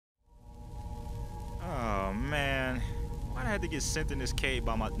had to get sent in this cave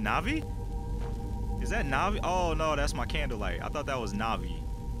by my Navi? Is that Navi? Oh no, that's my candlelight. I thought that was Navi.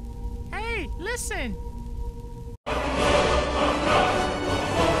 Hey, listen.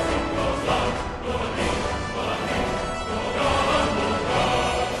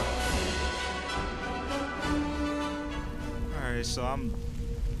 Alright, so I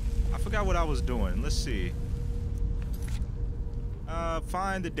forgot what I was doing. Let's see.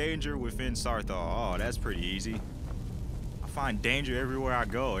 Find the danger within Saarthal. Oh, that's pretty easy. I find danger everywhere I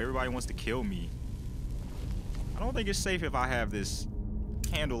go. Everybody wants to kill me. I don't think it's safe if I have this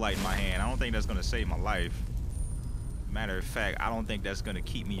candlelight in my hand. I don't think that's gonna save my life. Matter of fact, I don't think that's gonna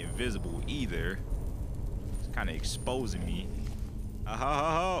keep me invisible either. It's kind of exposing me.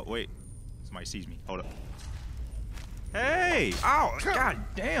 Wait, somebody sees me. Hold up. Hey! Oh, god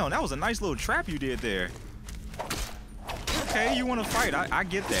damn, that was a nice little trap you did there. Okay, you want to fight. I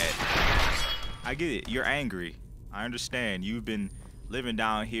get that. I get it. You're angry. I understand. You've been living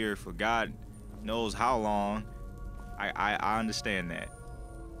down here for God knows how long. I understand that.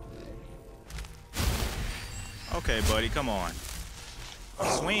 Okay, buddy, come on.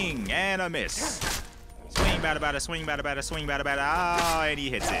 Swing and a miss. Swing, batter, batter, swing, batter, batter, swing, batter, batter. Oh, and he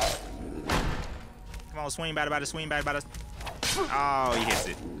hits it. Come on, swing, batter, batter, swing, batter, batter. Oh, he hits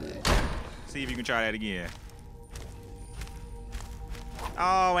it. See if you can try that again.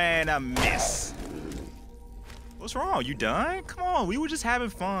 Oh, and a miss. What's wrong? You done? Come on, we were just having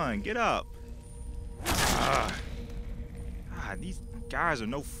fun. Get up. God, these guys are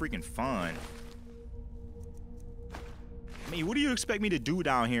no freaking fun. I mean, what do you expect me to do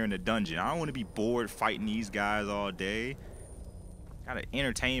down here in the dungeon? I don't want to be bored fighting these guys all day. Gotta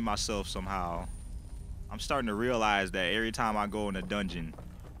entertain myself somehow. I'm starting to realize that every time I go in a dungeon,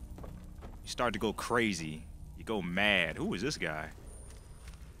 you start to go crazy. You go mad. Who is this guy?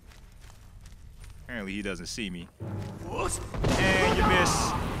 Apparently he doesn't see me. And you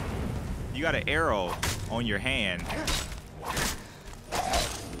miss. You got an arrow on your hand.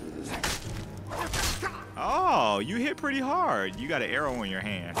 Oh, you hit pretty hard. You got an arrow on your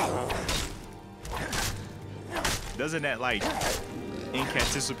hand. Doesn't that like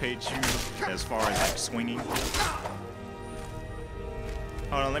incanticipate you as far as like swinging?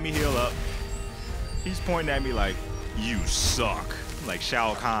 Hold on, let me heal up. He's pointing at me like, you suck. Like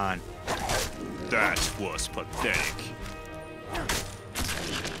Shao Kahn. That was pathetic.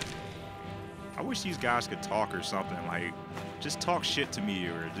 I wish these guys could talk or something. Like, just talk shit to me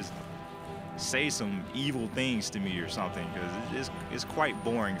or just say some evil things to me or something. Because it's quite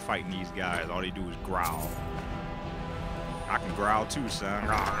boring fighting these guys. All they do is growl. I can growl too, son. It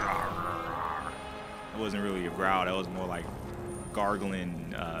wasn't really a growl. That was more like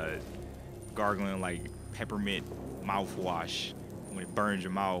gargling like peppermint mouthwash when it burns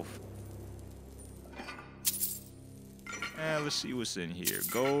your mouth. And let's see what's in here.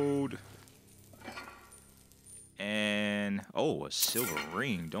 Gold. And, oh, a silver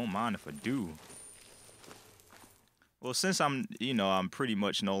ring. Don't mind if I do. Well, since I'm pretty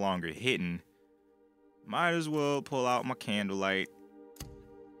much no longer hidden, might as well pull out my candlelight.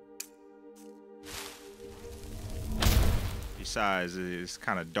 Besides, it's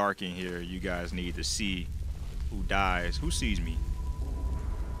kind of dark in here. You guys need to see who dies. Who sees me?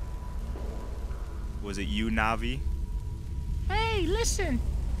 Was it you, Navi? Hey, listen.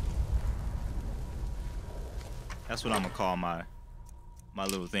 That's what I'm gonna call my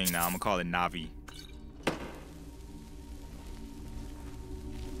little thing now. I'm gonna call it Navi.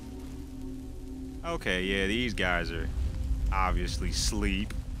 Okay, yeah, these guys are obviously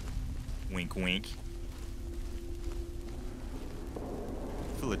asleep. Wink, wink.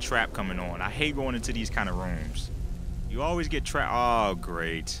 I feel a trap coming on. I hate going into these kind of rooms. You always get trapped. Oh,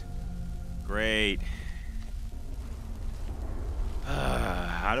 great. Great.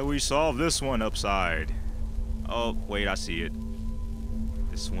 How do we solve this one upside? Oh, wait, I see it.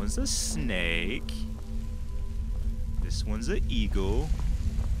 This one's a snake. This one's an eagle.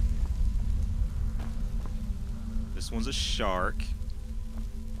 This one's a shark.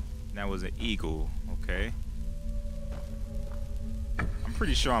 That was an eagle, okay. I'm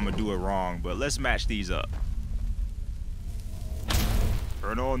pretty sure I'm gonna do it wrong, but let's match these up.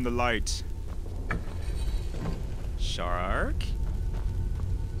 Turn on the light. Shark.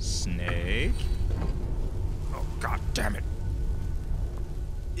 Snake. Oh, god damn it.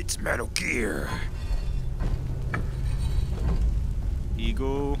 It's Metal Gear.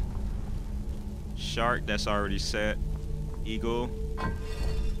 Eagle. Shark, that's already set. Eagle.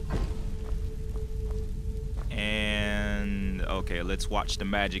 And okay, let's watch the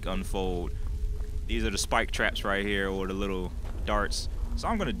magic unfold. These are the spike traps right here, or the little darts. So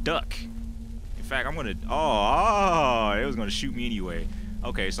I'm gonna duck. In fact, I'm gonna, oh, it was gonna shoot me anyway.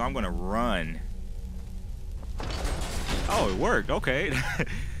 Okay, so I'm gonna run. Oh, it worked, okay.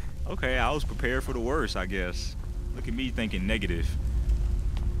 Okay, I was prepared for the worst, I guess. Look at me thinking negative.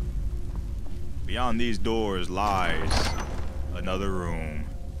 Beyond these doors lies another room.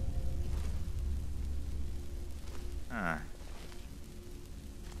 Huh.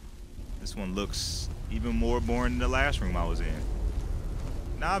 This one looks even more boring than the last room I was in.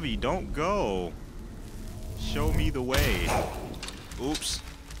 Navi, don't go. Show me the way. Oops.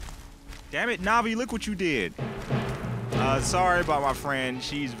 Damn it, Navi, look what you did. Sorry about my friend.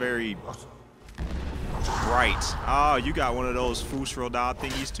 She's very bright. Oh, you got one of those Fusro dot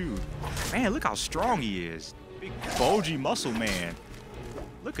thingies too. Man, look how strong he is. Big bulgy muscle man.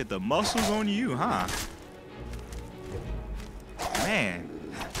 Look at the muscles on you, huh? Man,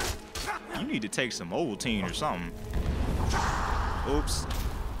 you need to take some Ovaltine or something. Oops.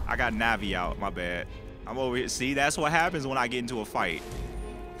 I got Navi out, my bad. I'm over here. See, that's what happens when I get into a fight.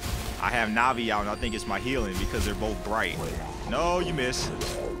 I have Navi out and I think it's my healing because they're both bright. No, you miss.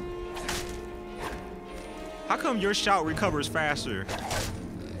 How come your shout recovers faster?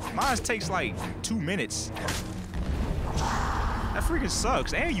 Mine takes like 2 minutes. That freaking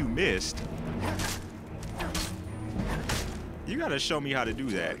sucks, and you missed. You gotta show me how to do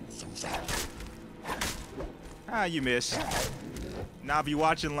that. Ah, you missed. Navi,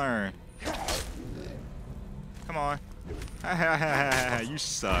 watch and learn. Come on. You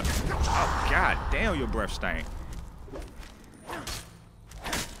suck. Oh, god damn, your breath stank.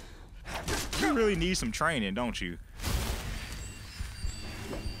 You really need some training, don't you?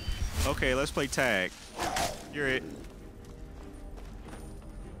 Okay, let's play tag. You're it.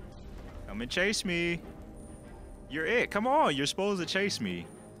 Come and chase me. You're it. Come on, you're supposed to chase me.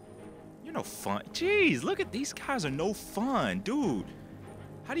 You're no fun. Jeez, look at these guys are no fun, dude.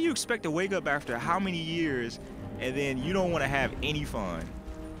 How do you expect to wake up after how many years and then you don't want to have any fun?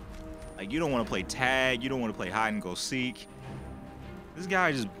 Like, you don't want to play tag, you don't want to play hide and go seek. This guy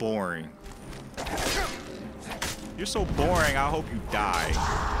is just boring. You're so boring, I hope you die.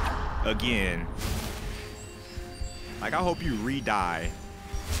 Again. Like, I hope you re-die.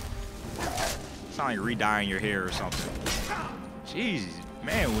 Sound like re-dyeing your hair or something. Jeez,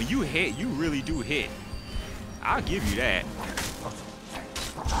 man, when you hit, you really do hit. I'll give you that.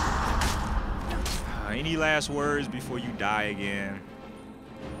 Any last words before you die again?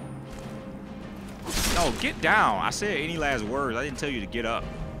 No, get down. I said any last words. I didn't tell you to get up.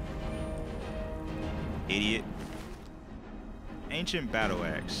 Idiot. Ancient battle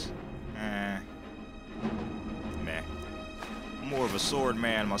axe. Meh. I'm more of a sword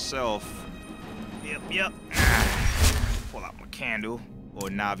man myself. Yep. Pull out my candle. Or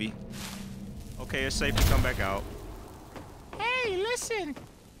Navi. Okay, it's safe to come back out. Hey, listen.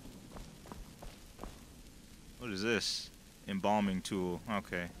 What is this? Embalming tool.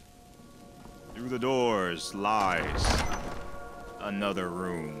 Okay. Through the doors lies another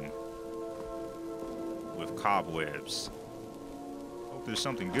room with cobwebs. Hope there's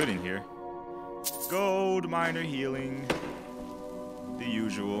something good in here. Gold miner healing. The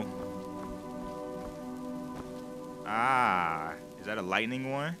usual. Ah, is that a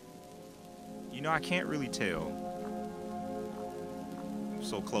lightning one? You know, I can't really tell. I'm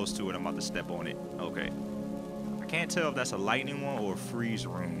so close to it, I'm about to step on it. Okay. Can't tell if that's a lightning one or a freeze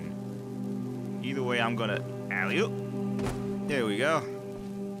rune. Either way, I'm gonna alley-oop. There we go.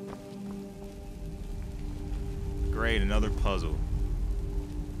 Great, another puzzle.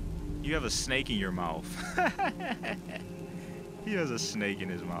 You have a snake in your mouth. He has a snake in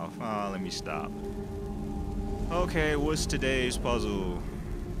his mouth. Oh, let me stop. Okay, what's today's puzzle?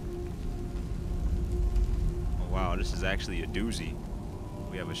 Oh, wow, this is actually a doozy.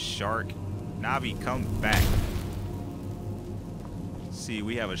 We have a shark. Navi, come back. See,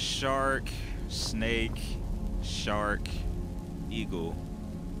 we have a shark, snake, shark, eagle.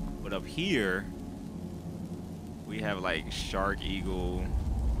 But up here, we have like shark, eagle,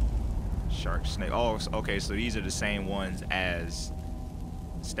 shark, snake. Oh, okay, so these are the same ones as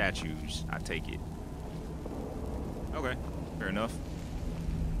statues, I take it. Okay, fair enough.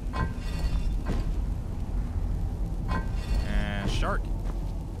 And shark.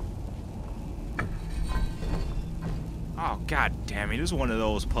 Oh, god damn it, this is one of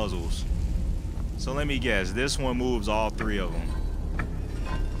those puzzles. So let me guess, this one moves all three of them.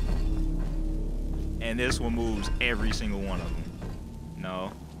 And this one moves every single one of them.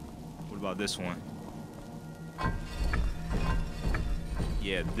 No. What about this one?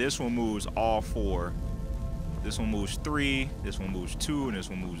 Yeah, this one moves all four. This one moves 3, this one moves 2, and this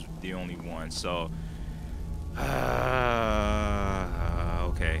one moves the only one. So,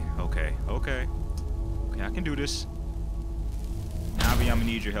 okay. Okay, I can do this. Navi, I'm gonna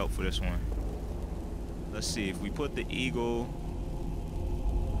need your help for this one. Let's see if we put the eagle.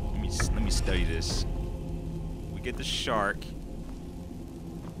 Let me study this. We get the shark,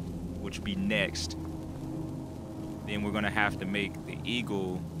 which would be next. Then we're gonna have to make the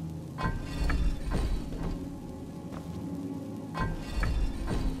eagle.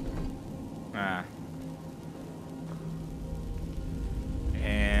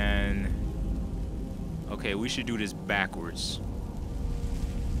 And okay, we should do this backwards.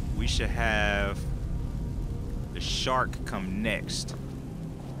 We should have the shark come next.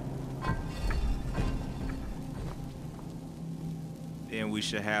 Then we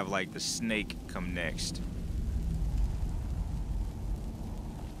should have like the snake come next.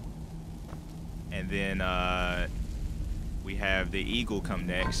 And then we have the eagle come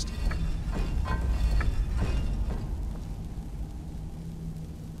next.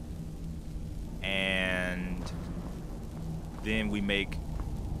 And then we make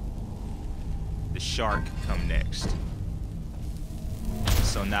the shark come next.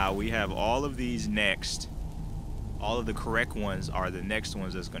 So now we have all of these next. All of the correct ones are the next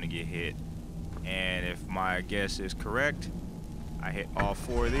ones that's going to get hit. And if my guess is correct, I hit all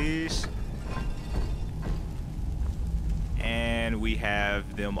 4 of these. And we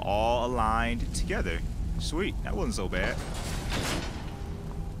have them all aligned together. Sweet, that wasn't so bad.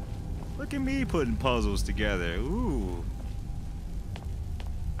 Look at me putting puzzles together. Ooh.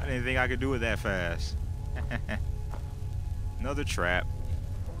 I didn't think I could do it that fast. Another trap.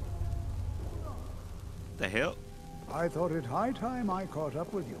 What the hell? I thought it high time I caught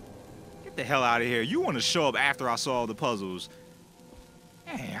up with you. Get the hell out of here. You want to show up after I saw all the puzzles.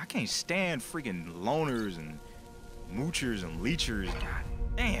 Dang, I can't stand freaking loners and moochers and leechers. God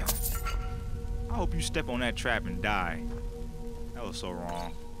damn. I hope you step on that trap and die. That was so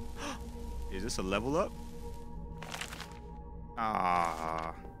wrong. Is this a level up?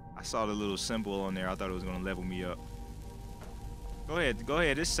 Ah, I saw the little symbol on there. I thought it was going to level me up. Go ahead. Go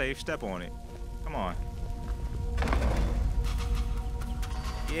ahead. It's safe. Step on it. Come on.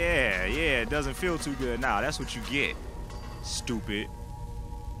 Yeah, it doesn't feel too good. Nah, that's what you get. Stupid.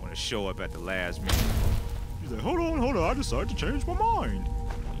 Want to show up at the last minute. He's like, hold on, I decided to change my mind.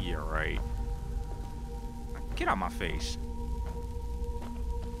 Yeah, right. Get out my face.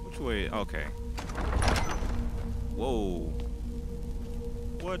 Which way? Okay. Whoa.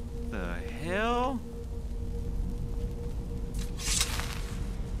 What the hell?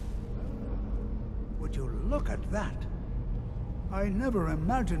 Would you look at that? I never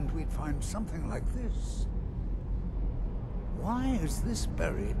imagined we'd find something like this. Why is this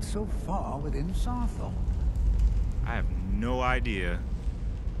buried so far within Saarthal? I have no idea.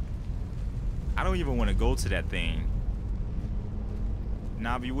 I don't even want to go to that thing.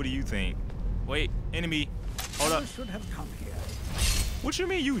 Navi, what do you think? Wait, enemy. Hold up. Should have come here. What you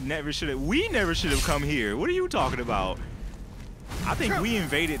mean you never should have? We never should have come here. What are you talking about? I think we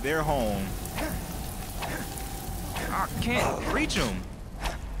invaded their home. I can't reach them.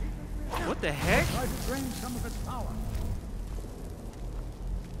 What the heck? Try to drain some of its power.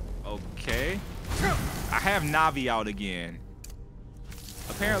 Okay. I have Navi out again.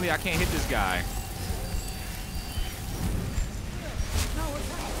 Apparently I can't hit this guy.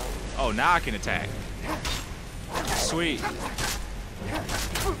 Oh, now I can attack. Sweet.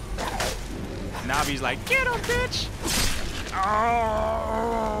 Navi's like, get him, bitch!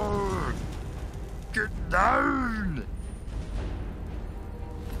 Oh, get down!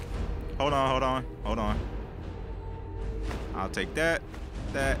 Hold on. I'll take that,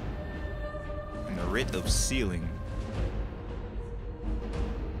 and the writ of sealing.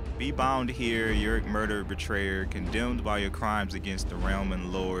 Be bound here, Uric murderer, betrayer, condemned by your crimes against the realm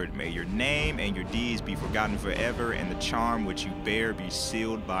and Lord. May your name and your deeds be forgotten forever, and the charm which you bear be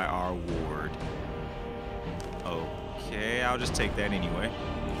sealed by our ward. Okay, I'll just take that anyway.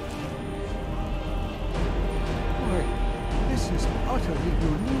 Boy, this is utterly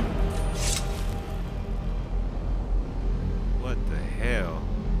unique. What the hell?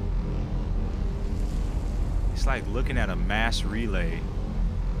 It's like looking at a mass relay.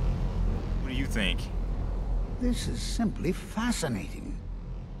 What do you think? This is simply fascinating.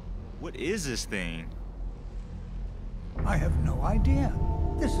 What is this thing? I have no idea.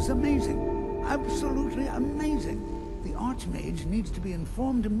 This is amazing. Absolutely amazing. The Archmage needs to be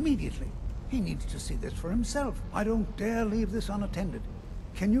informed immediately. He needs to see this for himself. I don't dare leave this unattended.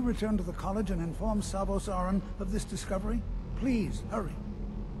 Can you return to the college and inform Savos Aran of this discovery? Please, hurry.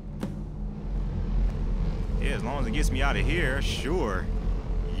 Yeah, as long as it gets me out of here, sure.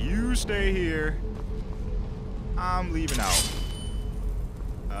 You stay here. I'm leaving out.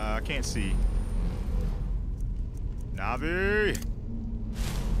 I can't see. Navi!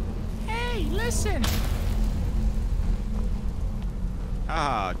 Hey, listen!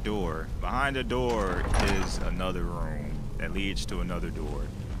 Ah, door. Behind the door is another room that leads to another door.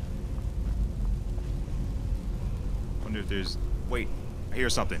 Wonder if there's... Wait, I hear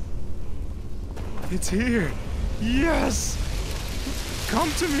something. It's here! Yes!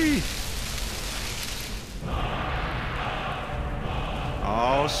 Come to me!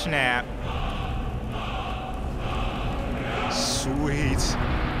 Oh, snap. Sweet.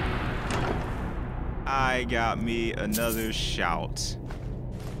 I got me another shout.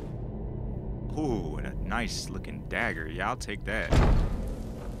 Ooh, and a nice looking dagger. Yeah, I'll take that.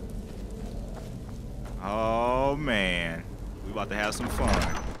 Oh, man. We about to have some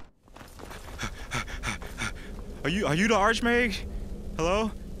fun. Are you the Archmage?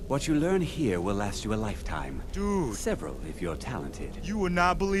 Hello? What you learn here will last you a lifetime. Dude. Several, if you're talented. You would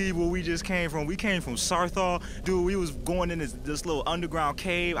not believe where we just came from. We came from Saarthal. Dude, we was going in this little underground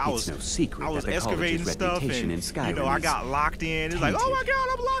cave. It's no secret I was that the excavating college's stuff, reputation and in Skyrim you know, I got locked in. It's like, oh my God,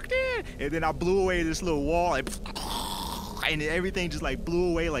 I'm locked in. And then I blew away this little wall, and everything just like blew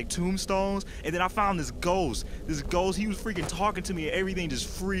away like tombstones. And then I found this ghost. This ghost, he was freaking talking to me, and everything just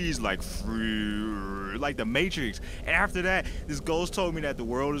freeze like the Matrix. And after that, this ghost told me that the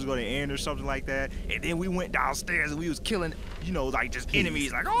world is going to end or something like that. And then we went downstairs and we was killing, you know, like just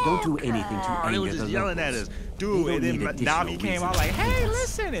enemies. Like, oh, don't do anything to anger they was just yelling at us, dude. And then Navi came out like, hey,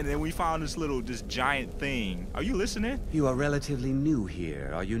 listen. And then we found this giant thing. Are you listening? You are relatively new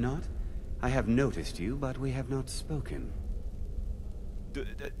here, are you not? I have noticed you, but we have not spoken.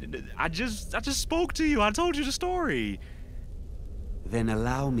 I just spoke to you. I told you the story. Then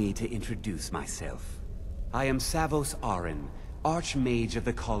allow me to introduce myself. I am Savos Arin, Archmage of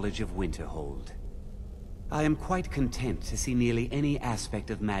the College of Winterhold. I am quite content to see nearly any aspect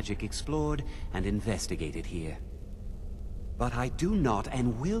of magic explored and investigated here. But I do not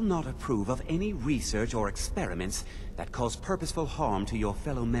and will not approve of any research or experiments that cause purposeful harm to your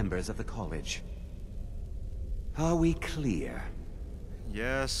fellow members of the college. Are we clear?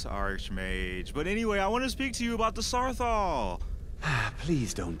 Yes, Archmage. But anyway, I want to speak to you about the Saarthal.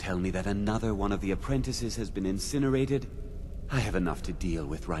 Please don't tell me that another one of the apprentices has been incinerated. I have enough to deal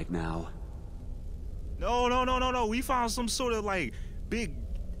with right now. No. We found some sort of like big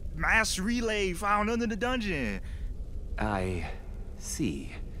mass relay found under the dungeon. I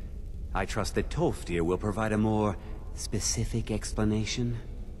see. I trust that Tolfdir will provide a more specific explanation.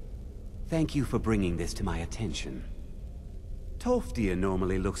 Thank you for bringing this to my attention. Tolfdir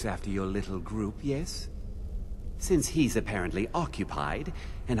normally looks after your little group, yes? Since he's apparently occupied,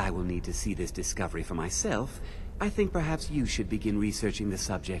 and I will need to see this discovery for myself, I think perhaps you should begin researching the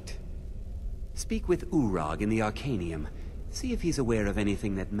subject. Speak with Urag in the Arcanium. See if he's aware of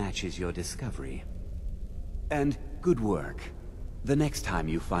anything that matches your discovery. And good work. The next time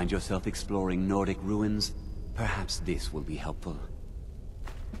you find yourself exploring Nordic ruins, perhaps this will be helpful.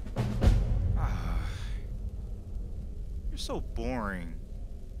 You're so boring.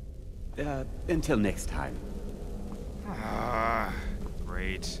 Until next time.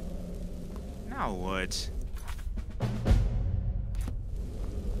 Great. Now what?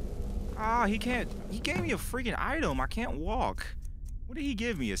 He gave me a freaking item. I can't walk. What did he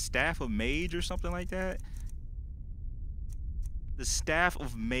give me? A staff of mage or something like that? The staff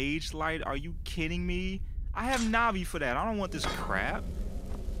of mage light? Are you kidding me? I have Navi for that. I don't want this crap.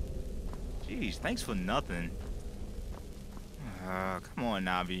 Jeez, thanks for nothing. Come on,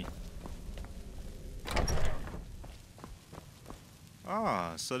 Navi.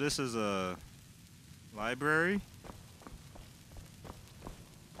 So this is a library?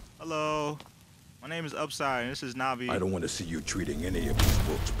 Hello. My name is Upside, and this is Navi. I don't want to see you treating any of these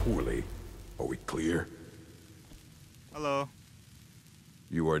books poorly. Are we clear? Hello.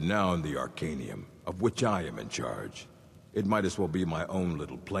 You are now in the Arcanium, of which I am in charge. It might as well be my own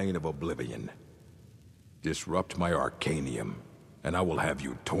little plane of oblivion. Disrupt my Arcanium, and I will have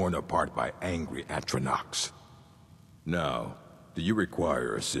you torn apart by angry Atronachs. Now, do you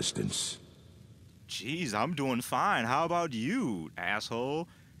require assistance? Jeez, I'm doing fine. How about you, asshole?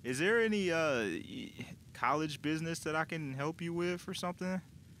 Is there any, college business that I can help you with or something?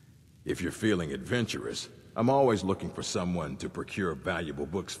 If you're feeling adventurous, I'm always looking for someone to procure valuable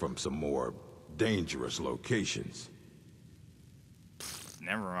books from some more dangerous locations.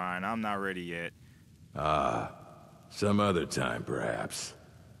 Never mind, I'm not ready yet. Some other time, perhaps.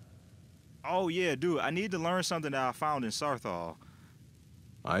 Oh yeah, dude, I need to learn something that I found in Saarthal.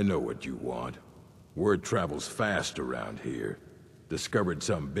 I know what you want. Word travels fast around here. Discovered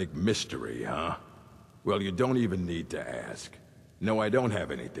some big mystery, huh? Well, you don't even need to ask. No, I don't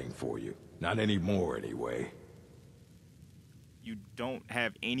have anything for you. Not anymore, anyway. You don't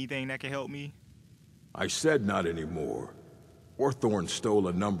have anything that can help me? I said not anymore. Orthorn stole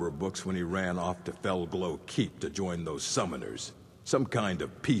a number of books when he ran off to Felglow Keep to join those summoners. Some kind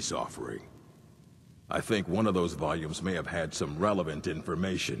of peace offering. I think one of those volumes may have had some relevant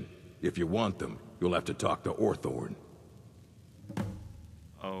information. If you want them, you'll have to talk to Orthorn.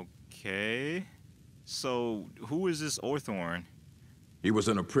 Okay. So, who is this Orthorn? He was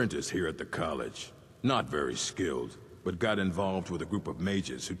an apprentice here at the college. Not very skilled, but got involved with a group of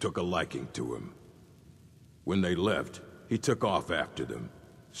mages who took a liking to him. When they left, he took off after them.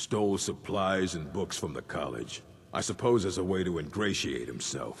 Stole supplies and books from the college. I suppose as a way to ingratiate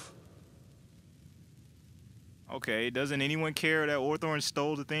himself. Okay, doesn't anyone care that Orthorn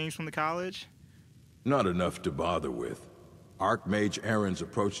stole the things from the college? Not enough to bother with. Archmage Aaron's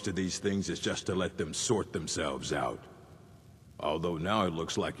approach to these things is just to let them sort themselves out. Although now it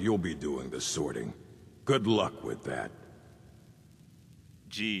looks like you'll be doing the sorting. Good luck with that.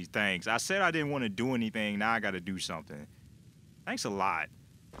 Geez, thanks. I said I didn't want to do anything, now I gotta do something. Thanks a lot.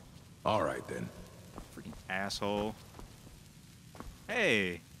 All right, then. Freaking asshole.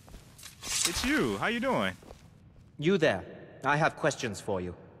 Hey, it's you. How you doing? You there. I have questions for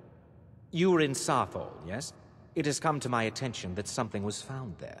you. You were in Saarthal, yes? It has come to my attention that something was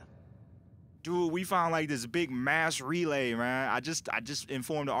found there. Dude, we found like this big mass relay, man. I just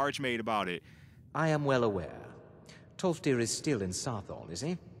informed the Archmage about it. I am well aware. Tolfdir is still in Saarthal, is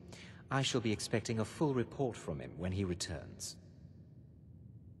he? I shall be expecting a full report from him when he returns.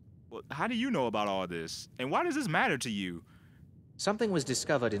 Well, how do you know about all this? And why does this matter to you? Something was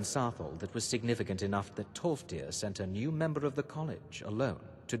discovered in Saarthal that was significant enough that Tolfdir sent a new member of the college alone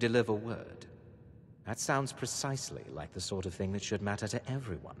to deliver word. That sounds precisely like the sort of thing that should matter to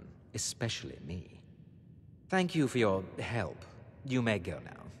everyone, especially me. Thank you for your help. You may go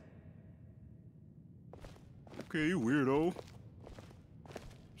now. Okay, you weirdo.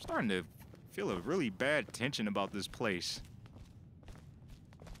 I'm starting to feel a really bad tension about this place.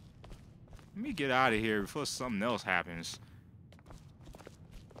 Let me get out of here before something else happens.